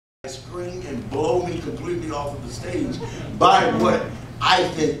completely off of the stage by what I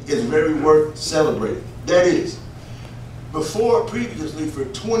think is very worth celebrating. That is, previously, for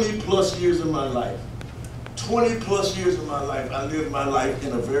 20 plus years of my life, I lived my life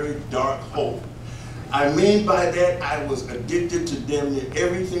in a very dark hole. I mean by that, I was addicted to damn near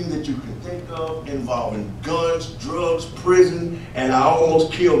everything that you can think of involving guns, drugs, prison, and I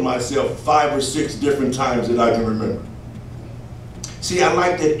almost killed myself 5 or 6 different times that I can remember. See, I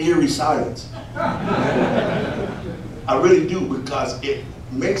like that eerie silence. I really do, because it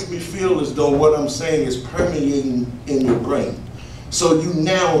makes me feel as though what I'm saying is permeating in your brain. So you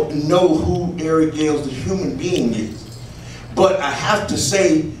now know who Eric Gales, the human being, is. But I have to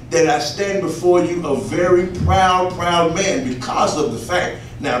say that I stand before you a very proud, proud man because of the fact,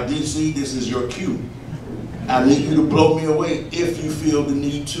 now DC, this is your cue. I need you to blow me away if you feel the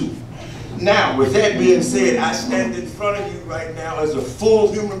need to. Now, with that being said, I stand in front of you right now as a full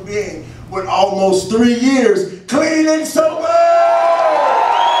human being with almost 3 years clean and sober!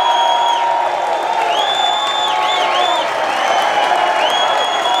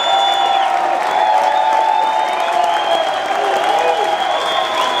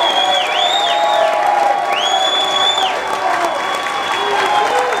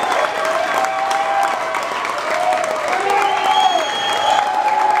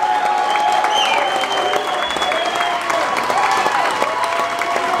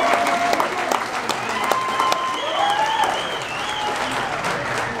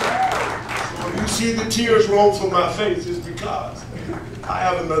 See the tears roll from my face is because I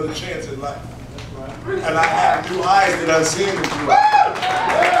have another chance in life. And I have new eyes that I'm seeing it through.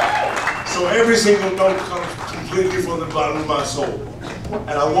 So every single note comes completely from the bottom of my soul.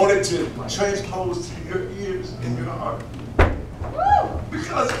 And I want it to transpose to your ears and your heart.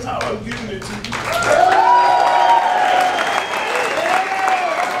 Because that's how I'm giving it to you.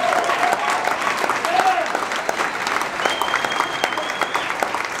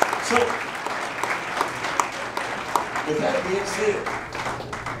 So, with that being said,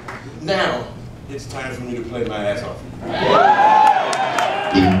 now it's time for me to play my ass off.